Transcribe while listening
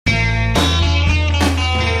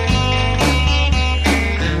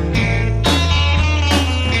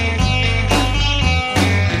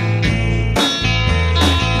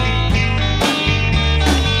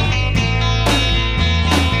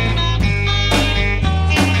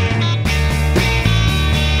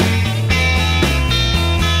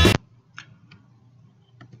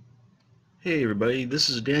Hey everybody, this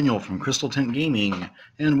is Daniel from CrystalTent Gaming,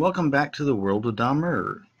 and welcome back to the world of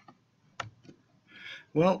Damer.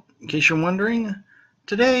 Well, in case you're wondering,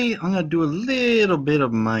 today I'm going to do a little bit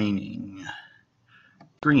of mining.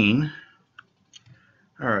 Green.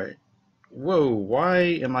 Alright. Whoa, why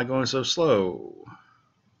am I going so slow?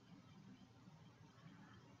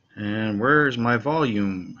 And where's my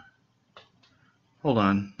volume? Hold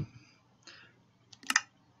on.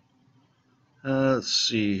 Let's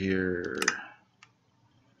see here.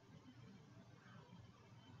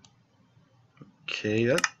 Okay,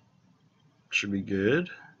 that should be good.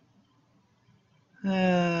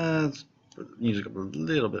 Let's put the music up a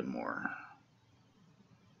little bit more.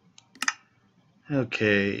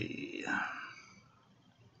 Okay.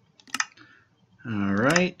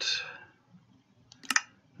 Alright.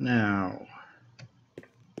 Now.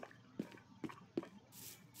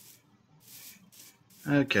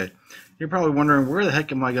 Okay. You're probably wondering, where the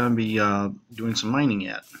heck am I going to be doing some mining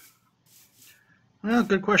at? Well,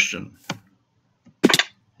 good question.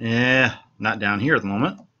 Yeah, not down here at the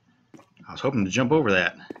moment. I was hoping to jump over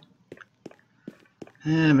that.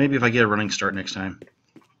 Maybe if I get a running start next time.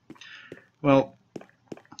 Well,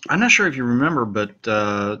 I'm not sure if you remember, but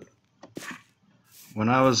when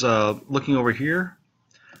I was looking over here,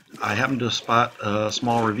 I happened to spot a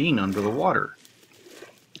small ravine under the water.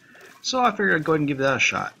 So I figured I'd go ahead and give that a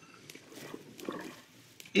shot.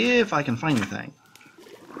 If I can find the thing.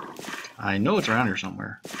 I know it's around here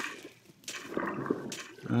somewhere.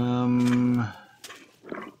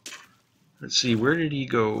 Let's see, where did he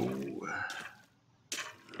go?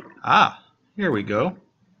 Ah, here we go.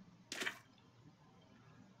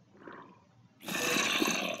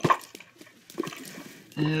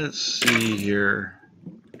 Let's see here.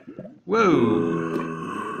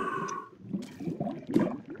 Whoa!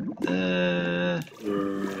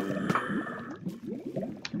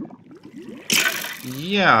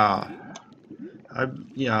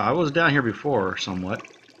 Yeah, I was down here before, somewhat.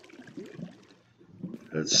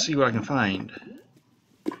 Let's see what I can find.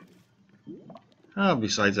 Oh,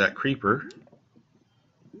 besides that creeper.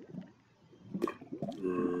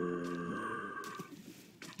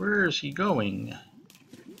 Where is he going?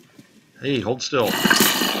 Hey, hold still.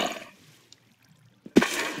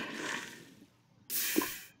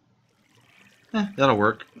 That'll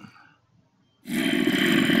work.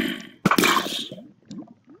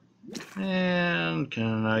 And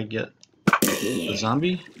can I get the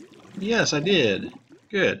zombie? Yes, I did.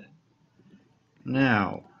 Good.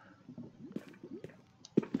 Now,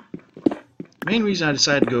 the main reason I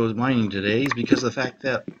decided to go mining today is because of the fact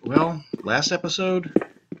that, well, last episode,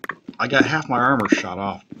 I got half my armor shot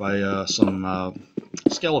off by some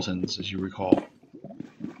skeletons, as you recall.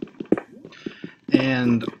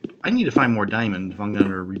 And I need to find more diamond if I'm going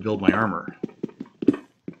to rebuild my armor.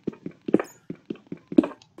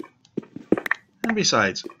 And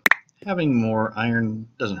besides, having more iron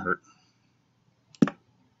doesn't hurt.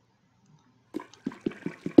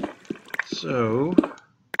 So,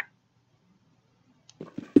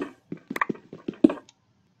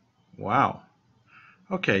 wow.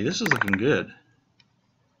 Okay, this is looking good.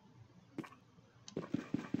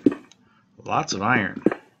 Lots of iron.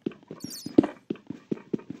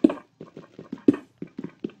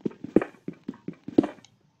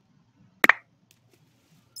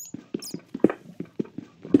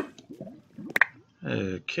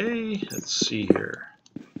 Okay, let's see here.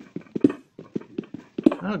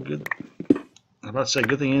 Oh, good. I was about to say,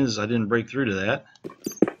 good thing is I didn't break through to that.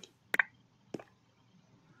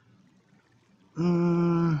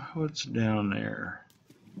 What's down there?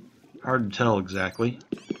 Hard to tell exactly.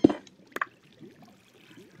 Is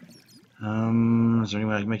there any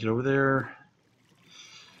way I can make it over there?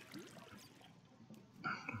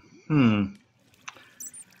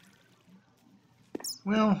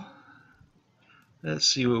 Well, let's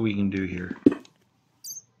see what we can do here.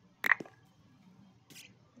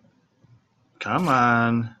 Come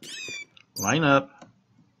on. Line up.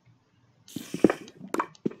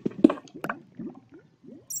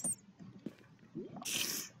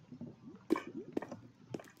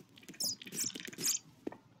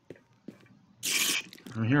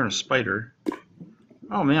 I'm hearing a spider.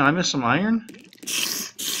 Oh man, I missed some iron?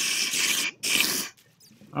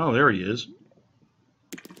 Oh, there he is.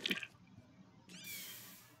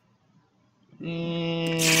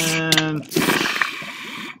 And...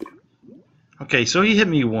 okay, so he hit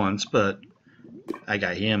me once, but I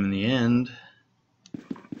got him in the end.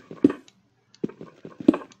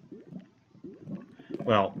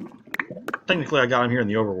 Well, technically I got him here in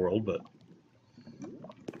the overworld, but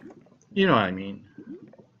you know what I mean.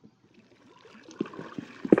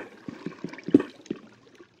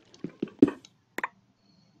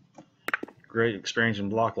 great experiencing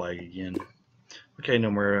block lag again. Okay,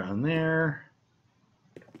 no more on there.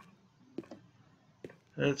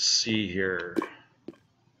 Let's see here.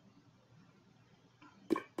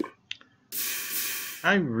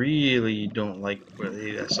 I really don't like where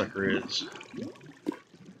that sucker is.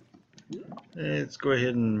 Let's go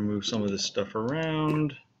ahead and move some of this stuff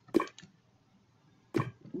around.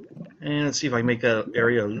 And let's see if I can make that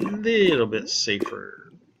area a little bit safer.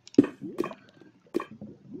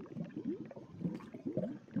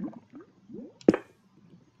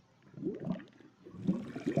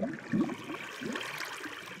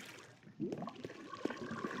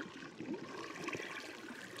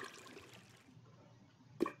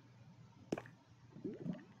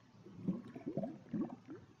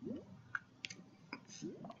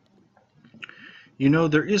 You know,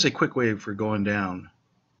 there is a quick way for going down.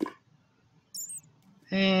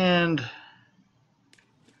 And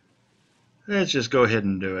let's just go ahead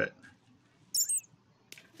and do it.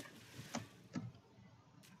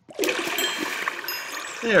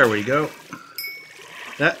 There we go.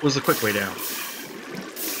 That was the quick way down.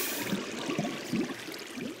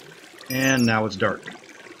 And now it's dark.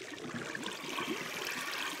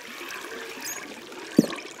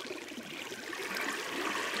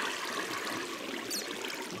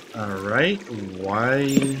 Alright, why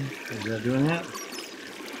is that doing that?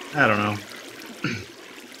 I don't know.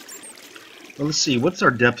 Well, let's see, what's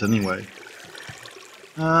our depth anyway?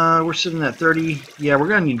 We're sitting at 30. Yeah, we're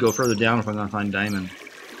going to need to go further down if I'm going to find diamond.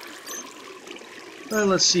 But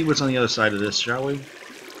let's see what's on the other side of this, shall we?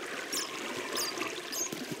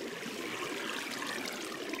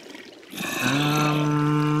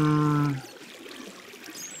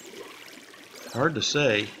 Hard to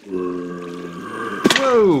say.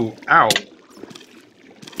 Whoa! Ow!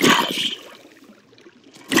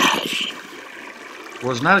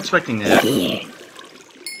 Was not expecting that.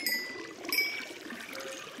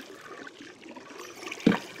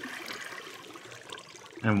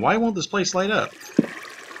 And why won't this place light up?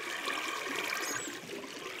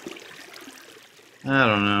 I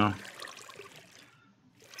don't know.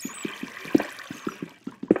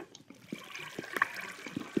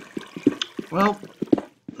 Well,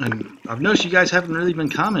 and I've noticed you guys haven't really been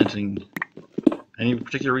commenting. Any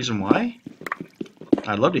particular reason why?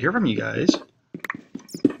 I'd love to hear from you guys.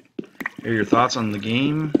 Hear your thoughts on the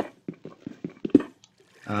game.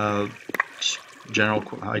 General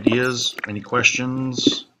ideas, any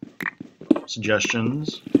questions,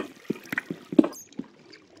 suggestions.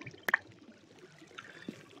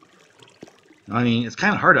 I mean, it's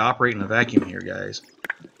kind of hard to operate in a vacuum here, guys.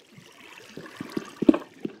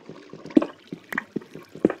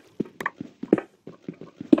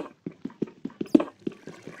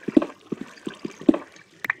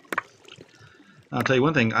 I'll tell you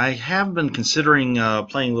one thing, I have been considering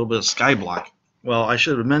playing a little bit of Skyblock. Well, I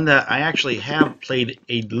should amend that. I actually have played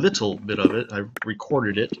a little bit of it. I've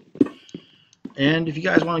recorded it. And if you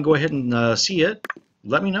guys want to go ahead and see it,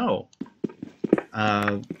 let me know.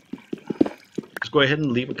 Just go ahead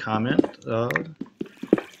and leave a comment.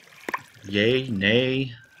 Yay,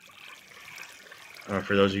 nay.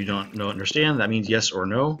 For those of you who don't understand, that means yes or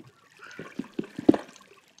no.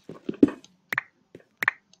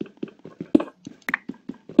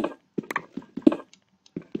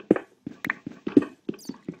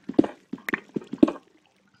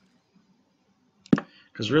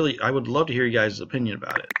 Because really, I would love to hear you guys' opinion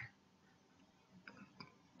about it.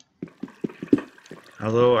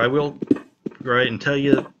 Although I will go right and tell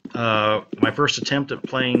you, my first attempt at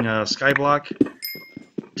playing Skyblock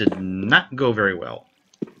did not go very well.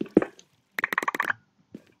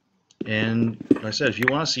 And like I said, if you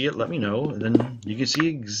want to see it, let me know, and then you can see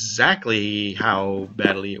exactly how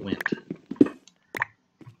badly it went.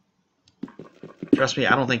 Trust me,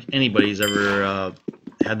 I don't think anybody's ever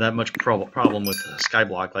had that much problem with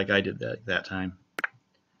Skyblock like I did that time.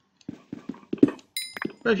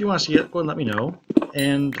 But if you want to see it, go and let me know.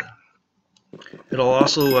 And it'll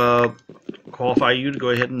also qualify you to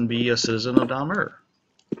go ahead and be a citizen of Dalmer.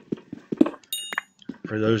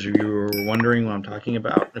 For those of you who are wondering what I'm talking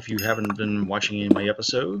about, if you haven't been watching any of my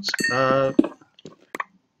episodes, to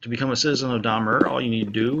become a citizen of Dalmer, all you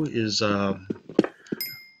need to do is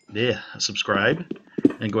subscribe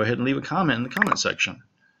and go ahead and leave a comment in the comment section.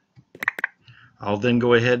 I'll then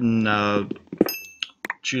go ahead and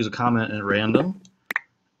choose a comment at random,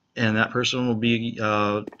 and that person will be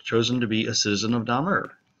chosen to be a citizen of Dalmer.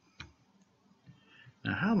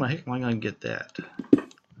 Now, how the heck am I going to get that?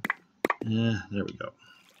 Yeah, there we go.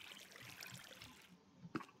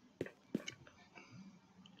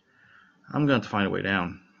 I'm going to have to find a way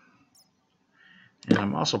down. And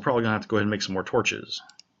I'm also probably going to have to go ahead and make some more torches.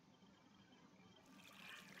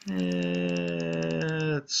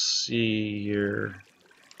 see here.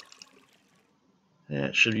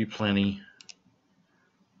 That should be plenty.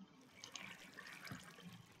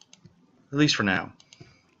 At least for now.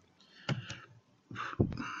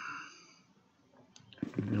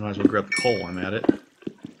 Might as well grab the coal while I'm at it.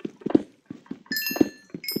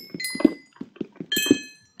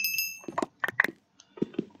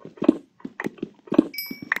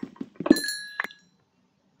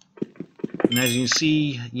 And as you can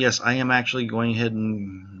see, yes, I am actually going ahead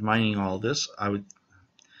and mining all this.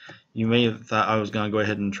 You may have thought I was going to go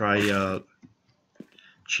ahead and try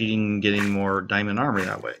cheating, getting more diamond armor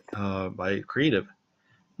that way by creative.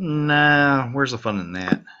 Nah, where's the fun in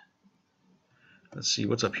that? Let's see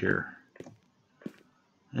what's up here.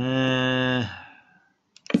 Not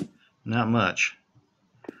much.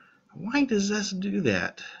 Why does this do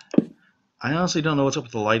that? I honestly don't know what's up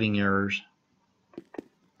with the lighting errors.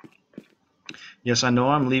 Yes, I know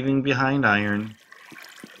I'm leaving behind iron.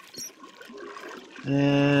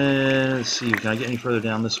 Let's see, can I get any further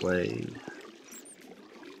down this way?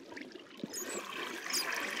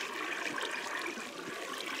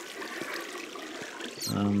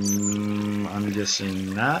 I'm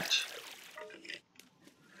guessing not.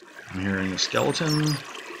 I'm hearing a skeleton.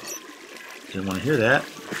 Didn't want to hear that.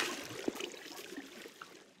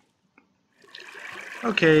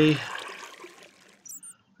 Okay.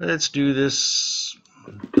 Let's do this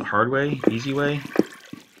the hard way, easy way.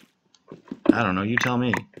 I don't know, you tell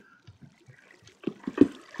me. The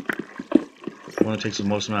one that takes the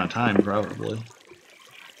most amount of time, probably.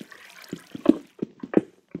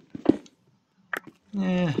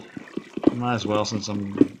 Eh, might as well since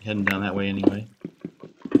I'm heading down that way anyway.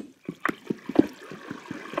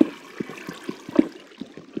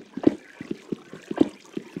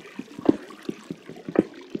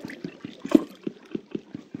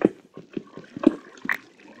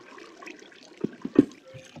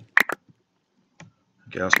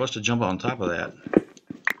 Okay, I was supposed to jump on top of that.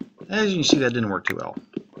 As you can see, that didn't work too well.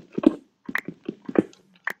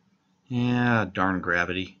 Yeah, darn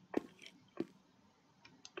gravity.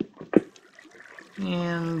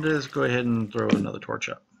 And let's go ahead and throw another torch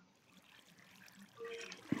up.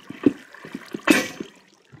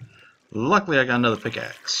 Luckily, I got another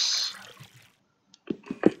pickaxe.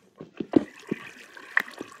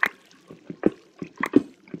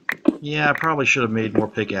 Yeah, I probably should have made more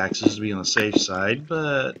pickaxes to be on the safe side,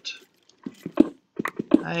 but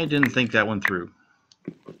I didn't think that one through.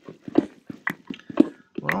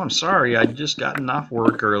 Well, I'm sorry, I'd just gotten off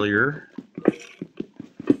work earlier.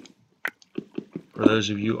 For those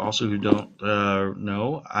of you also who don't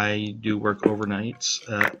know, I do work overnights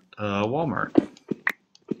at Walmart.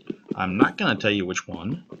 I'm not going to tell you which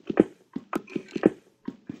one.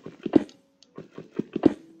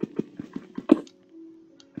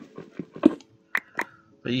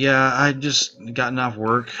 But yeah, I just gotten off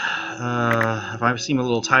work. If I seem a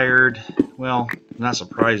little tired, well, not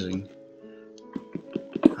surprising.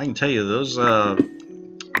 I can tell you, those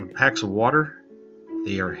packs of water,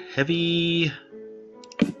 they are heavy.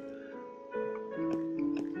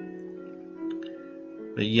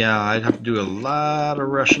 But yeah, I'd have to do a lot of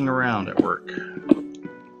rushing around at work.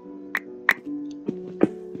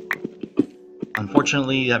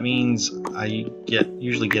 Unfortunately, that means I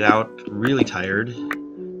usually get out really tired,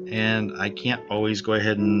 and I can't always go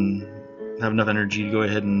ahead and have enough energy to go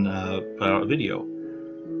ahead and put out a video.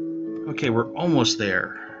 Okay, we're almost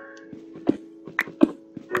there.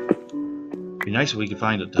 It'd be nice if we could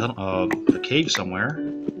find a cave somewhere.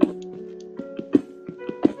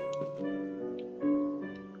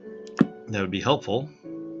 That would be helpful.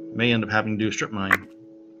 May end up having to do a strip mine.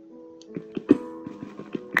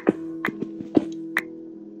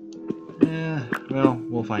 Yeah, well,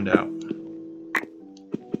 we'll find out.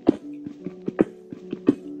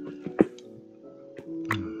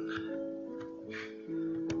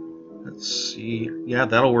 Let's see. Yeah,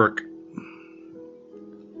 that'll work.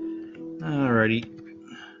 Alrighty.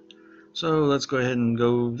 So let's go ahead and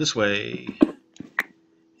go this way.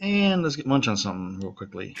 And let's get munch on something real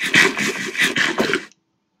quickly.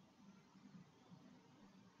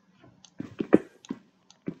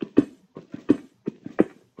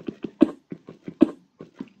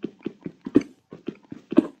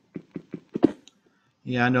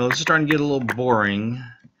 Yeah, I know, this is starting to get a little boring.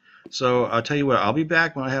 So I'll tell you what, I'll be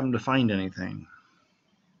back when I happen to find anything.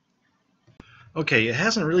 Okay, it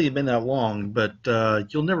hasn't really been that long, but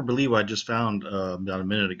you'll never believe what I just found about a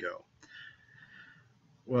minute ago.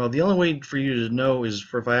 Well, the only way for you to know is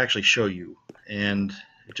if I actually show you. And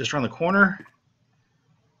just around the corner,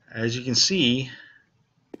 as you can see,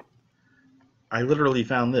 I literally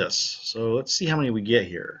found this. So let's see how many we get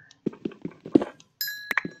here.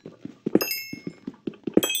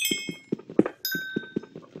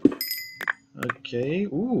 Okay,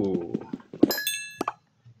 ooh.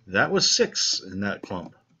 That was 6 in that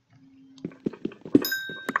clump.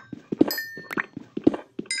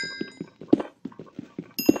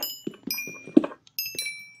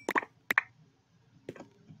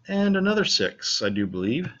 And another 6, I do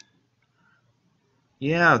believe.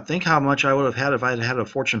 Yeah, think how much I would have had if I had had a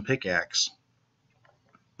fortune pickaxe.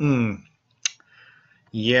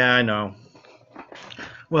 Yeah, I know.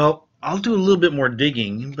 Well, I'll do a little bit more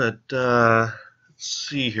digging, but let's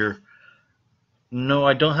see here. No,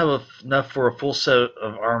 I don't have enough for a full set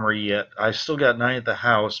of armor yet. I still got 9 at the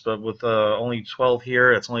house, but with only 12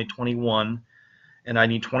 here, it's only 21, and I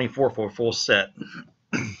need 24 for a full set.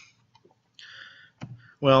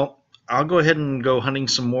 Well, I'll go ahead and go hunting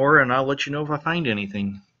some more, and I'll let you know if I find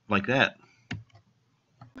anything like that.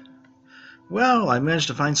 Well, I managed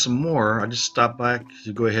to find some more. I just stopped back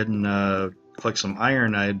to go ahead and collect some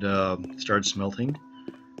iron I'd started smelting.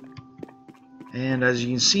 And as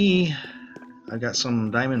you can see, I got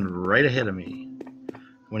some diamond right ahead of me.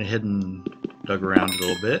 Went ahead and dug around a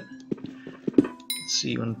little bit. Let's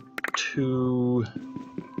see, 1, 2,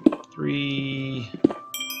 3,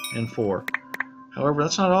 and 4. However,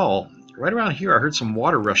 that's not all. Right around here I heard some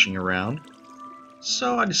water rushing around,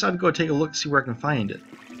 so I decided to go take a look to see where I can find it.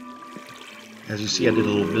 As you see, I did a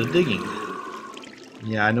little bit of digging.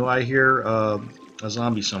 Yeah, I know I hear a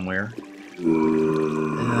zombie somewhere.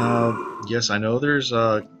 Yes, I know there's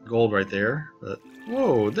gold right there, but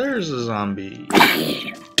whoa, there's a zombie.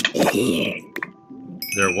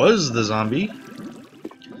 There was the zombie.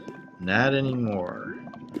 Not anymore.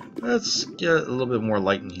 Let's get a little bit more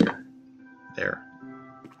light in here. There.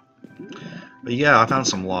 But yeah, I found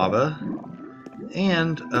some lava,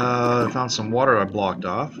 and I found some water I blocked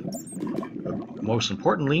off. But most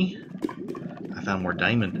importantly, I found more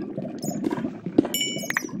diamond.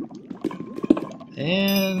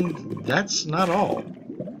 And that's not all.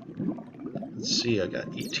 Let's see, I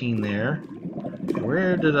got 18 there.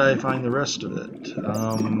 Where did I find the rest of it?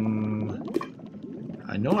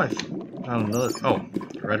 I know I found another. Oh,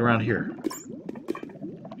 right around here.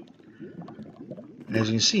 As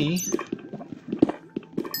you can see,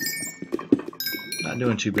 not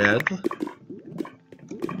doing too bad.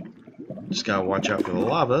 Just gotta watch out for the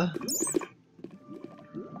lava.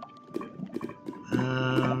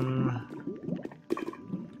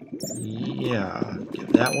 Yeah,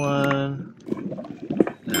 get that one,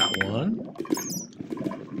 that one,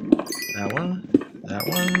 that one, that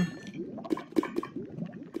one.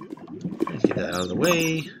 Let's get that out of the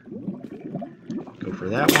way. Go for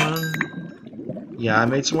that one. Yeah, I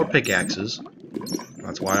made some more pickaxes.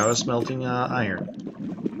 That's why I was smelting iron.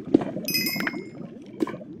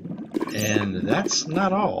 And that's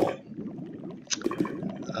not all.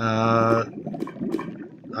 I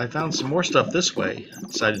found some more stuff this way.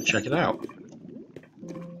 Decided to check it out.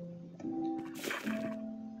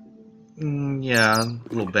 Yeah, a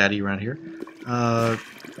little baddie around here.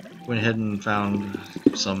 Went ahead and found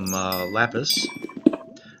some lapis.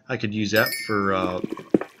 I could use that for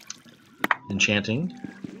enchanting.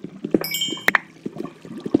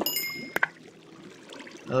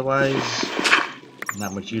 Otherwise,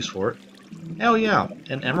 not much use for it. Hell yeah,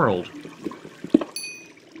 an emerald.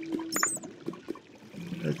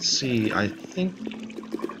 Let's see, I think...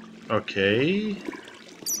 Okay.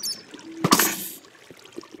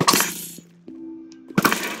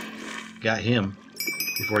 Got him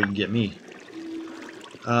before he can get me.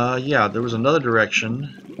 Yeah, there was another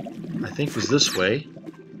direction. I think it was this way.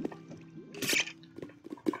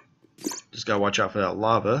 Just gotta watch out for that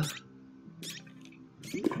lava.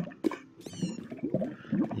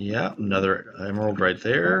 Yeah, another emerald right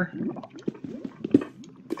there.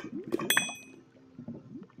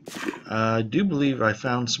 I do believe I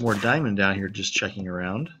found some more diamond down here just checking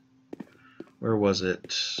around. Where was it?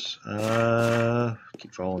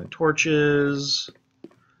 Keep following torches.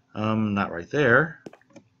 Not right there.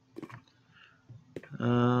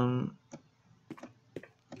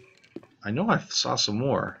 I know I saw some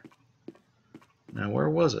more. Now where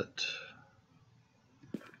was it?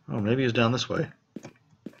 Oh, maybe it's down this way.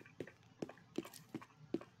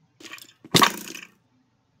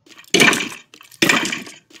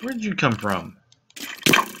 Where did you come from?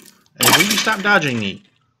 And will you stop dodging me?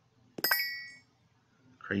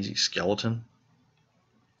 Crazy skeleton.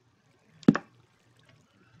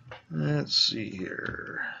 Let's see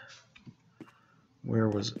here. Where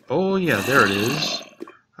was it? Oh yeah, there it is.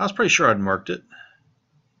 I was pretty sure I'd marked it.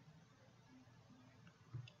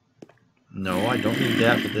 No, I don't need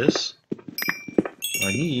that for this. What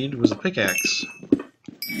I need was a pickaxe.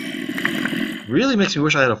 Really makes me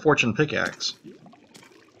wish I had a fortune pickaxe.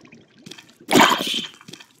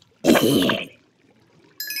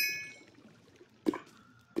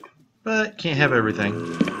 but can't have everything.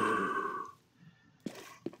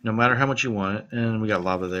 No matter how much you want it. And we got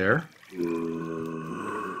lava there.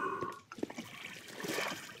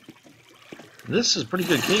 This is a pretty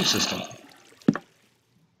good cave system.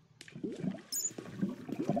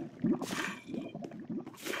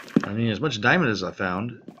 I mean, as much diamond as I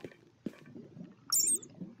found.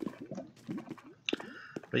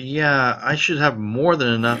 But yeah, I should have more than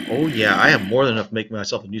enough. Oh yeah, I have more than enough to make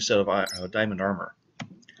myself a new set of diamond armor.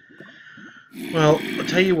 Well, I'll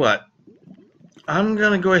tell you what. I'm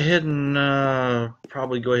gonna go ahead and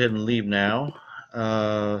probably go ahead and leave now.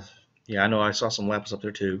 Yeah, I know I saw some lapis up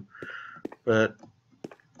there too, but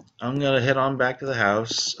I'm gonna head on back to the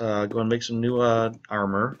house. Go and make some new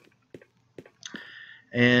armor.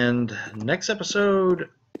 And next episode,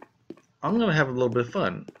 I'm gonna have a little bit of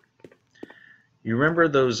fun. You remember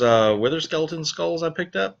those wither skeleton skulls I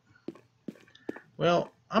picked up?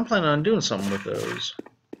 Well, I'm planning on doing something with those.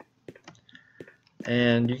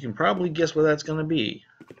 And you can probably guess what that's going to be.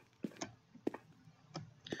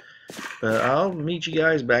 But I'll meet you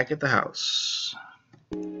guys back at the house.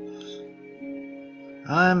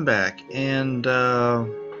 I'm back, and I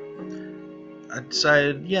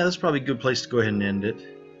decided, yeah, this is probably a good place to go ahead and end it.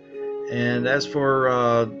 And as for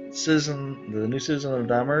the new citizen of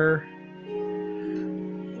Dahmer,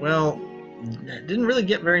 well, didn't really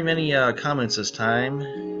get very many comments this time,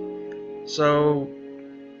 so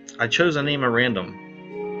I chose a name at random.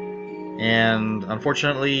 And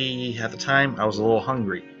unfortunately, at the time, I was a little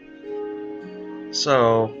hungry.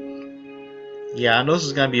 So, yeah, I know this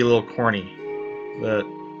is going to be a little corny, but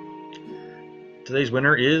today's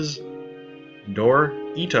winner is Dor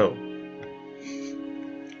Ito.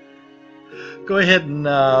 Go ahead and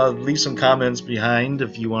leave some comments behind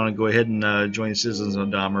if you want to go ahead and join Citizens of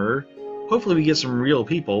Dahmer. Hopefully we get some real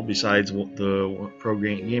people besides the pro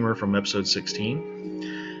gamer from episode 16.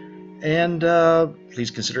 And please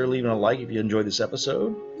consider leaving a like if you enjoyed this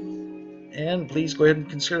episode. And please go ahead and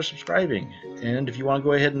consider subscribing. And if you want to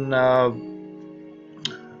go ahead and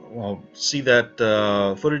see that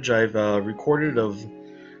footage I've recorded of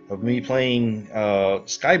me playing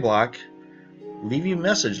Skyblock, leave me a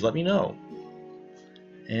message. Let me know.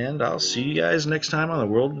 And I'll see you guys next time on the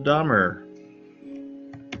World of Dahmer.